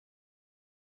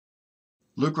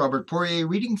Luc Robert Poirier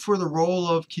reading for the role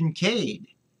of Kincaid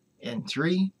in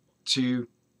 3, 2,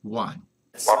 1.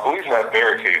 While police have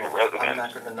barricaded the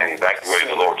residence and evacuated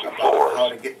the lower 2 floors,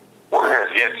 word has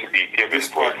yet to be given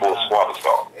for a full SWAT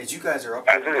assault, as it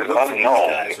is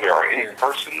unknown if there are any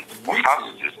persons or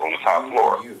hostages on the top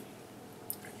floor.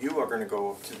 You are going to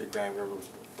go to the Grand River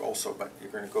also, but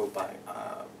you're going to go by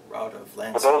route of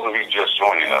land. For those of you just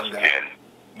joining us again,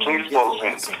 please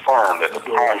spokesman confirm that the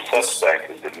prime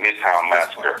suspect is the Midtown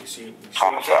Massacre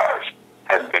homicide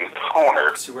has been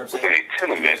cornered within a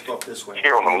tenement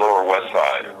here on the Lower West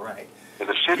Side. The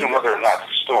decision whether or not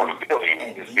to storm the building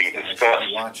is being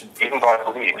discussed, even by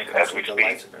police, as we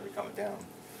speak.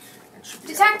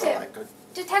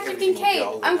 Detective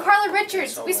Kincaid, I'm Carla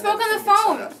Richards. We spoke on the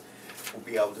phone. We'll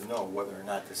be able to know whether or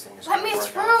not this thing is Let me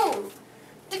through!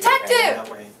 Detective!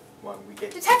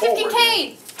 Detective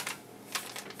Kincaid!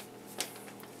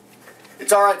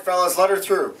 It's alright, fellas, let her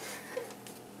through.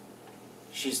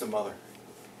 She's the mother.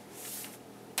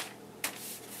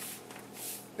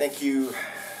 Thank you,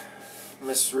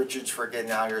 Miss Richards, for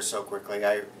getting out here so quickly.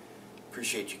 I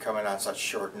appreciate you coming on such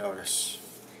short notice.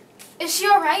 Is she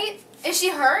alright? Is she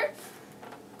hurt?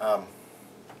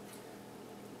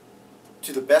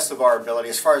 To the best of our ability,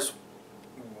 as far as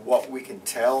what we can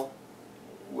tell,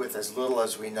 with as little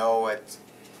as we know,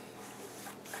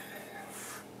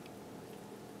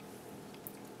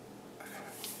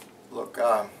 look,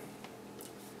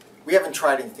 we haven't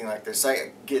tried anything like this.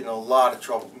 I get in a lot of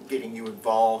trouble getting you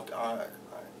involved on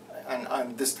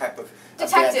this type of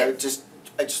Detective, event.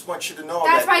 I just want you to know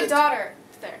that's my daughter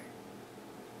there.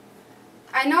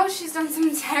 I know she's done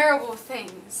some terrible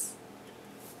things.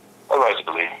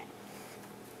 Allegedly.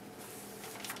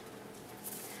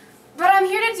 But I'm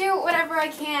here to do whatever I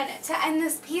can to end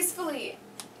this peacefully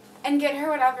and get her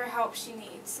whatever help she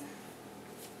needs.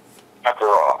 After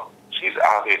all, it's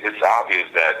obvious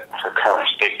that her current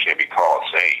state can't be called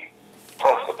sane.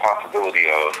 Plus the possibility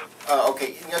of...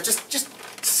 okay, you know, just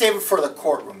save it for the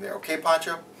courtroom there, okay,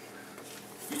 Pancho?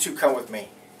 You two come with me.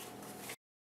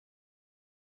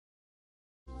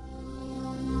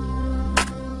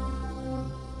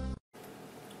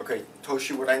 Okay,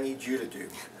 Toshi, what I need you to do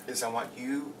is I want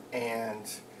you and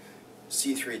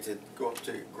C3 to go up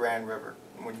to Grand River.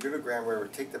 And when you go to Grand River,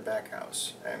 take the back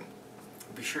house and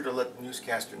be sure to let the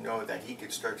newscaster know that he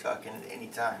could start talking at any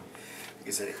time.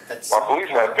 Because that's... While police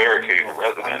have barricaded the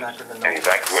residence and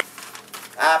evacuated...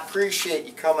 I appreciate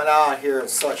you coming out here at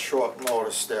such short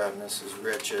notice there, Mrs.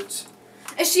 Richards.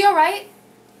 Is she alright?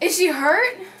 Is she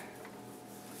hurt?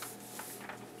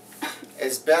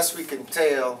 As best we can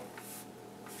tell,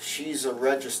 she's a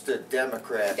registered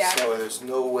Democrat, Dad. So there's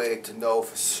no way to know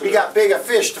for sure. We got bigger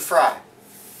fish to fry.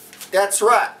 That's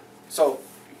right. So,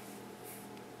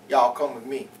 y'all come with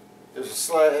me. There's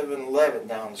a 7-Eleven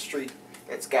down the street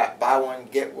that's got buy one,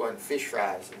 get one fish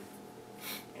fries.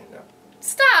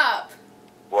 Stop!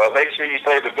 Well, make sure you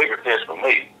save the bigger fish for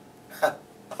me.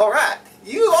 Alright.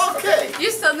 You okay?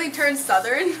 You suddenly turned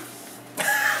Southern?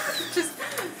 Just...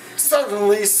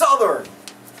 Suddenly Southern.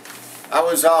 I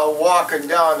was out walking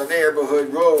down the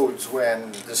neighborhood roads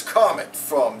when this comet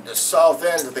from the south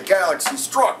end of the galaxy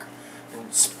struck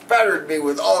and spattered me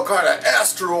with all kind of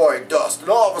asteroid dust, and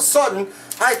all of a sudden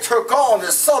I took on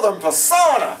this southern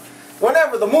persona.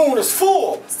 Whenever the moon is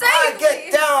full, I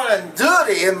get down and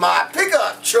dirty in my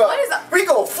pickup truck. What is that? We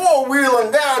go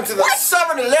four-wheeling down to the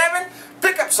 7-Eleven,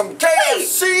 pick up some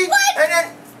KFC, and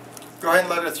then... Go ahead and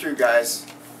let her through, guys.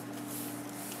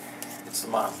 It's the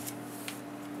mom.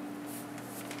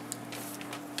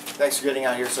 Thanks for getting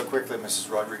out here so quickly, Mrs.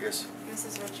 Rodriguez.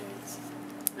 Mrs. Richards.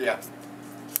 Yeah.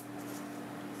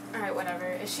 Alright, whatever.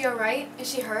 Is she alright? Is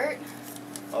she hurt?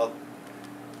 Well,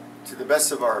 to the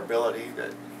best of our ability,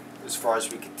 that as far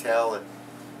as we can tell, that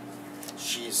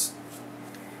she's...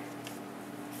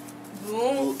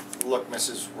 Boom. Look,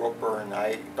 Mrs. Roper and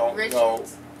I don't Richards. know...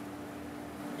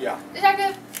 Yeah.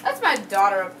 Detective, that's my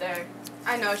daughter up there.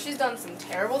 I know, she's done some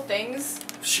terrible things.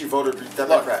 She voted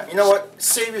Democrat. You know what?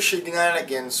 Save your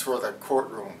shenanigans for the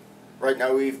courtroom. Right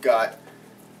now we've got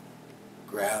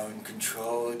ground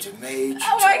control to Major Tom.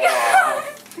 Oh my god!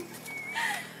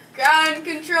 Ground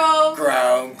control.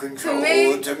 Ground control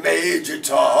to to Major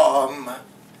Tom.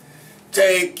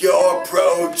 Take your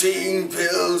protein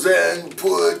pills and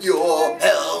put your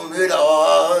helmet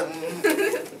on.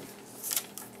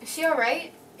 Is she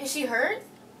alright? Is she hurt?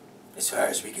 As far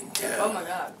as we can tell. Oh my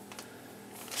god.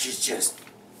 She's just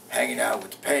hanging out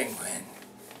with the penguin.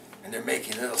 And they're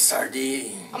making little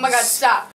sardines. Oh my god, stop.